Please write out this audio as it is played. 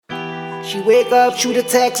She wake up, shoot a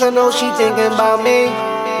text, I know she thinking about me.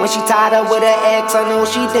 When she tied up with her ex, I know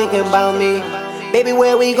she thinking about me. Baby,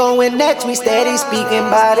 where we going next? We steady speaking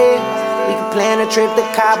about it. We can plan a trip to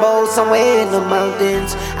Cabo, somewhere in the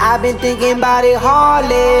mountains. I've been thinking about it hard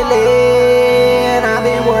lately, and I've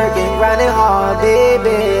been working, grinding hard,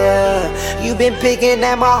 baby. You've been picking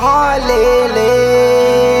at my heart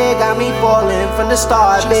lately, got me falling from the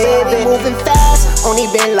start, baby. Moving fast, only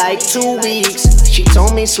been like 2 weeks. She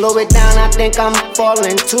told me slow it down, I think I'm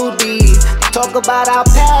falling too deep. Talk about our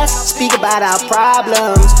past, speak about our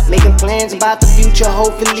problems. Making plans about the future,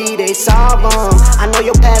 hopefully they solve them. I know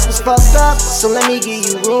your past was fucked up, so let me give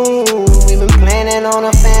you room. We've been planning on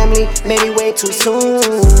a family, maybe way too soon.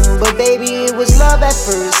 But baby, it was love at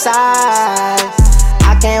first sight.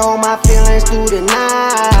 I can't hold my feelings through the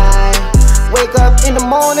night. Wake up in the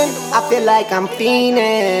morning, I feel like I'm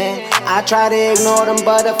fiending. I try to ignore them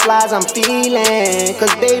butterflies I'm feeling,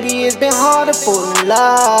 cause baby, it's been hard to fall in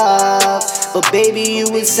love. But baby,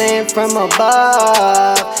 you was sent from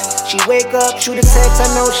above. She wake up, shoot a text,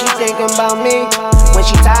 I know she thinking about me. When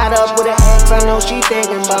she tied up with her ex, I know she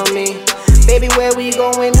thinking about me. Baby, where we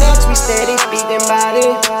going next? We steady speaking about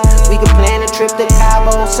it. We can plan a trip to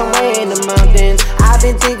Cabo, somewhere in the mountains. I've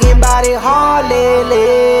been thinking about it hard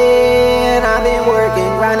lately, and I've been working,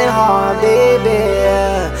 grinding hard, baby.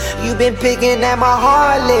 You've been picking at my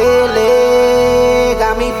heart lately,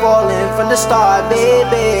 got me falling from the start,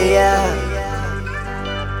 baby.